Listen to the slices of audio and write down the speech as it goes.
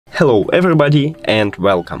Hello everybody and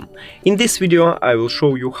welcome. In this video I will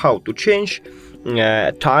show you how to change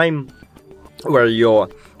time where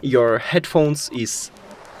your headphones is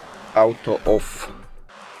auto off.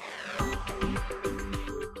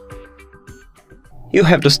 You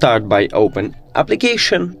have to start by open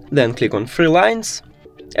application, then click on three lines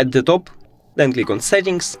at the top, then click on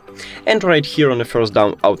settings, and right here on the first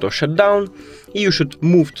down auto shutdown you should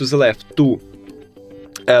move to the left to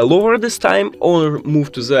lower this time or move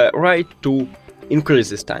to the right to increase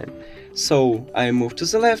this time. So I move to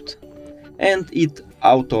the left and it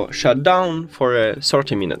auto shut down for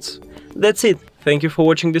 30 minutes. That's it. Thank you for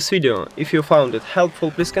watching this video. If you found it helpful,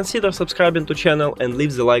 please consider subscribing to channel and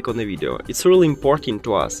leave the like on the video. It's really important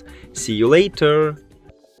to us. See you later.